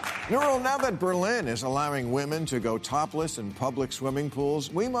 New rule, now that Berlin is allowing women to go topless in public swimming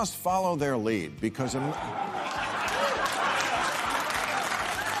pools, we must follow their lead because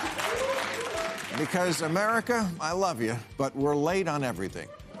America, I love you, but we're late on everything.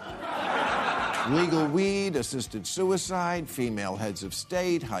 Legal weed, assisted suicide, female heads of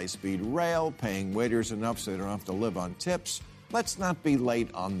state, high-speed rail, paying waiters enough so they don't have to live on tips. Let's not be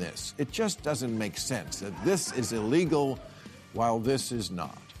late on this. It just doesn't make sense that this is illegal while this is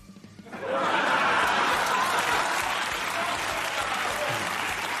not.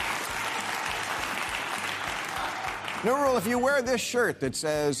 New rule, if you wear this shirt that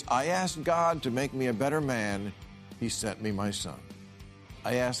says, "I asked God to make me a better man, he sent me my son.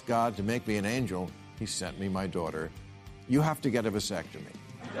 I asked God to make me an angel, he sent me my daughter," you have to get a vasectomy.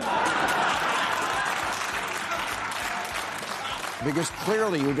 Because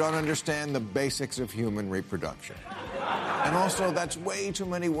clearly you don't understand the basics of human reproduction. And also, that's way too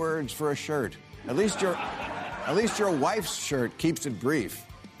many words for a shirt. At least your wife's shirt keeps it brief.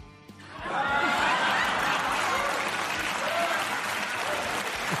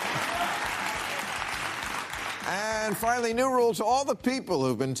 And finally, new rule to all the people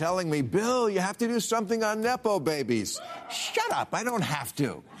who've been telling me, "Bill, you have to do something on Nepo babies." Shut up, I don't have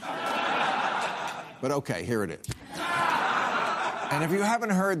to. But okay, here it is. And if you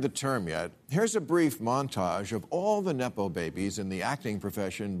haven't heard the term yet, here's a brief montage of all the Nepo babies in the acting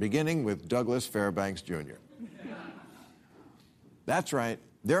profession, beginning with Douglas Fairbanks Jr. That's right.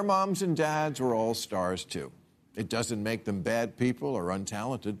 Their moms and dads were all stars, too. It doesn't make them bad people or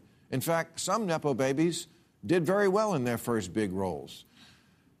untalented. In fact, some Nepo babies did very well in their first big roles.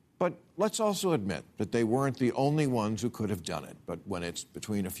 But let's also admit that they weren't the only ones who could have done it. But when it's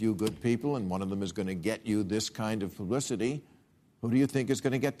between a few good people and one of them is going to get you this kind of publicity, who do you think is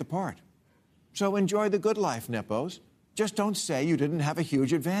going to get the part? So enjoy the good life, Nepos. Just don't say you didn't have a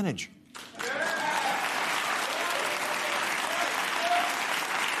huge advantage.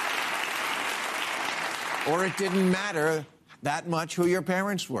 Or it didn't matter that much who your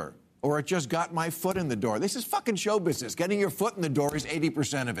parents were. Or it just got my foot in the door. This is fucking show business. Getting your foot in the door is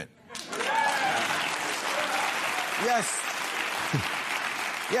 80% of it. Yes.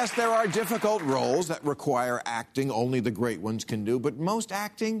 Yes, there are difficult roles that require acting only the great ones can do, but most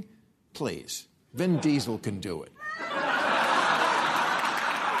acting, please, Vin Diesel can do it.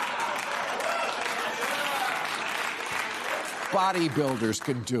 Bodybuilders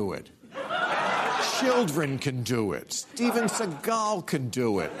can do it. Children can do it. Steven Seagal can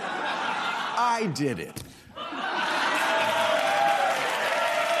do it. I did it.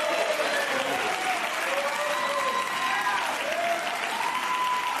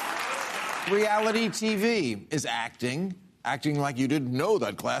 Reality TV is acting like you didn't know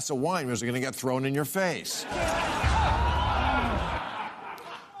that glass of wine was going to get thrown in your face.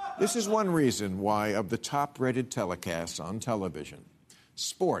 This is one reason why, of the top-rated telecasts on television,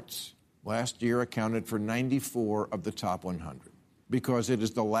 sports last year accounted for 94 of the top 100, because it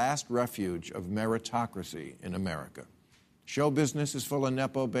is the last refuge of meritocracy in America. Show business is full of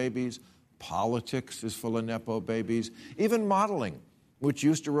Nepo babies. Politics is full of Nepo babies. Even modeling, which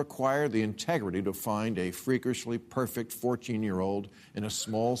used to require the integrity to find a freakishly perfect 14-year-old in a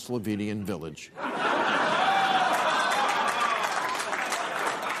small Slovenian village,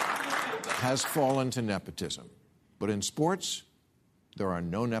 has fallen to nepotism. But in sports, there are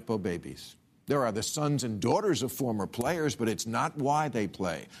no Nepo babies. There are the sons and daughters of former players, but it's not why they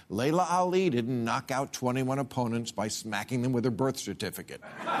play. Layla Ali didn't knock out 21 opponents by smacking them with her birth certificate.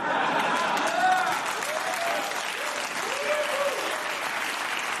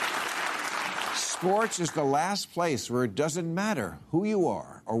 Sports is the last place where it doesn't matter who you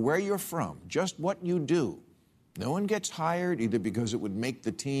are or where you're from, just what you do. No one gets hired either because it would make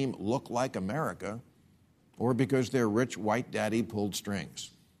the team look like America or because their rich white daddy pulled strings.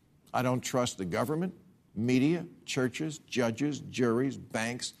 I don't trust the government, media, churches, judges, juries,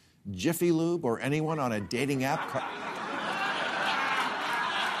 banks, Jiffy Lube, or anyone on a dating app.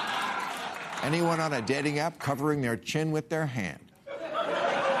 Anyone on a dating app covering their chin with their hand.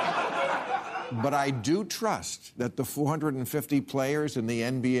 But I do trust that the 450 players in the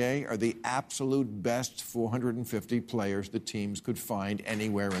NBA are the absolute best 450 players the teams could find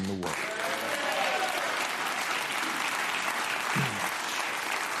anywhere in the world.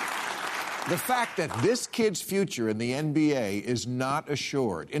 The fact that this kid's future in the NBA is not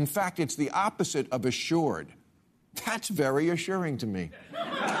assured, in fact, it's the opposite of assured, that's very assuring to me.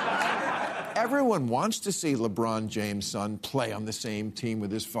 Everyone wants to see LeBron James' son play on the same team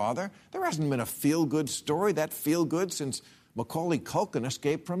with his father. There hasn't been a feel-good story that feel-good since Macaulay Culkin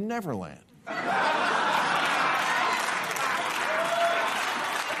escaped from Neverland.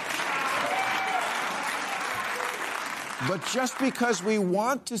 But just because we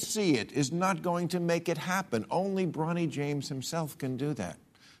want to see it is not going to make it happen. Only Bronny James himself can do that.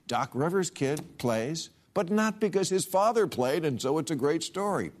 Doc Rivers' kid plays, but not because his father played, and so it's a great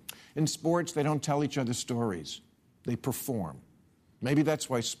story. In sports, they don't tell each other stories. They perform. Maybe that's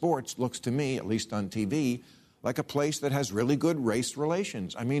why sports looks to me, at least on TV, like a place that has really good race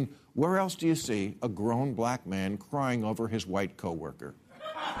relations. I mean, where else do you see a grown black man crying over his white coworker?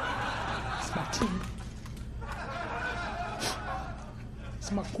 It's my team.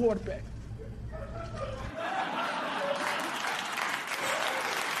 It's my quarterback.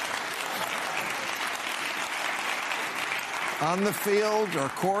 On the field or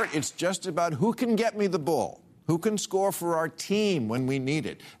court, it's just about who can get me the ball, who can score for our team when we need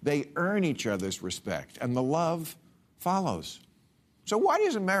it. They earn each other's respect, and the love follows. So why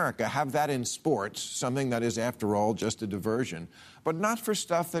does America have that in sports, something that is, after all, just a diversion, but not for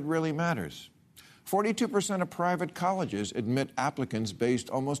stuff that really matters? 42% of private colleges admit applicants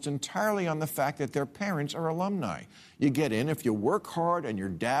based almost entirely on the fact that their parents are alumni. You get in if you work hard and your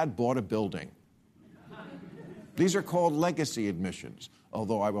dad bought a building. These are called legacy admissions,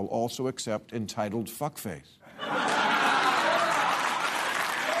 although I will also accept entitled fuckface.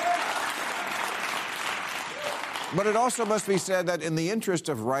 But it also must be said that in the interest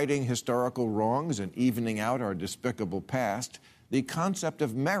of righting historical wrongs and evening out our despicable past, the concept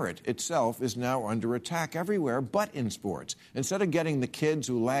of merit itself is now under attack everywhere but in sports. Instead of getting the kids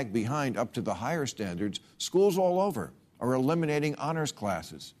who lag behind up to the higher standards, schools all over are eliminating honors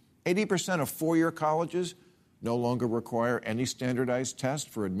classes. 80% of four-year colleges no longer require any standardized test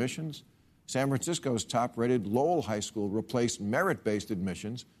for admissions. San Francisco's top-rated Lowell High School replaced merit-based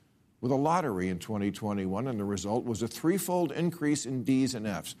admissions with a lottery in 2021, and the result was a threefold increase in D's and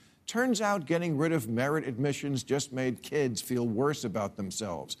F's. Turns out getting rid of merit admissions just made kids feel worse about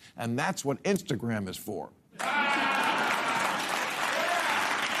themselves, and that's what Instagram is for.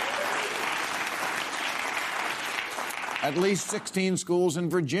 At least 16 schools in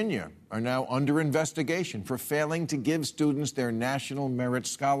Virginia are now under investigation for failing to give students their National Merit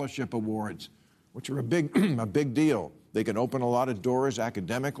Scholarship Awards, which are a big deal. They can open a lot of doors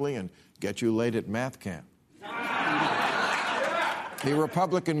academically and get you late at math camp. The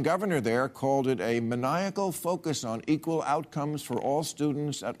Republican governor there called it a maniacal focus on equal outcomes for all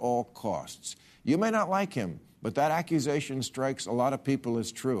students at all costs. You may not like him, but that accusation strikes a lot of people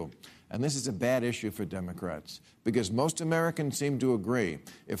as true. And this is a bad issue for Democrats, because most Americans seem to agree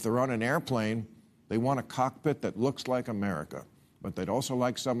if they're on an airplane, they want a cockpit that looks like America, but they'd also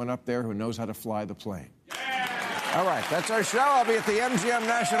like someone up there who knows how to fly the plane. All right, that's our show. I'll be at the MGM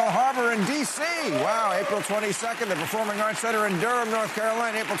National Harbor in D.C. Wow, April 22nd, the Performing Arts Center in Durham, North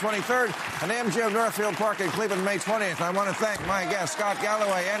Carolina, April 23rd, and the MGM Northfield Park in Cleveland, May 20th. I want to thank my guests, Scott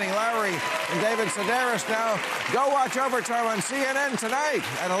Galloway, Annie Lowrey, and David Sedaris. Now, go watch Overtime on CNN tonight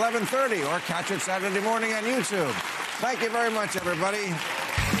at 11:30, or catch it Saturday morning on YouTube. Thank you very much, everybody.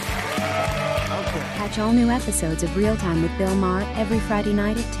 Okay. Catch all new episodes of Real Time with Bill Maher every Friday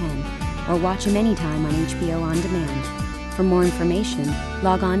night at 10, or watch him anytime on HBO On Demand. For more information,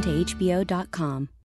 log on to HBO.com.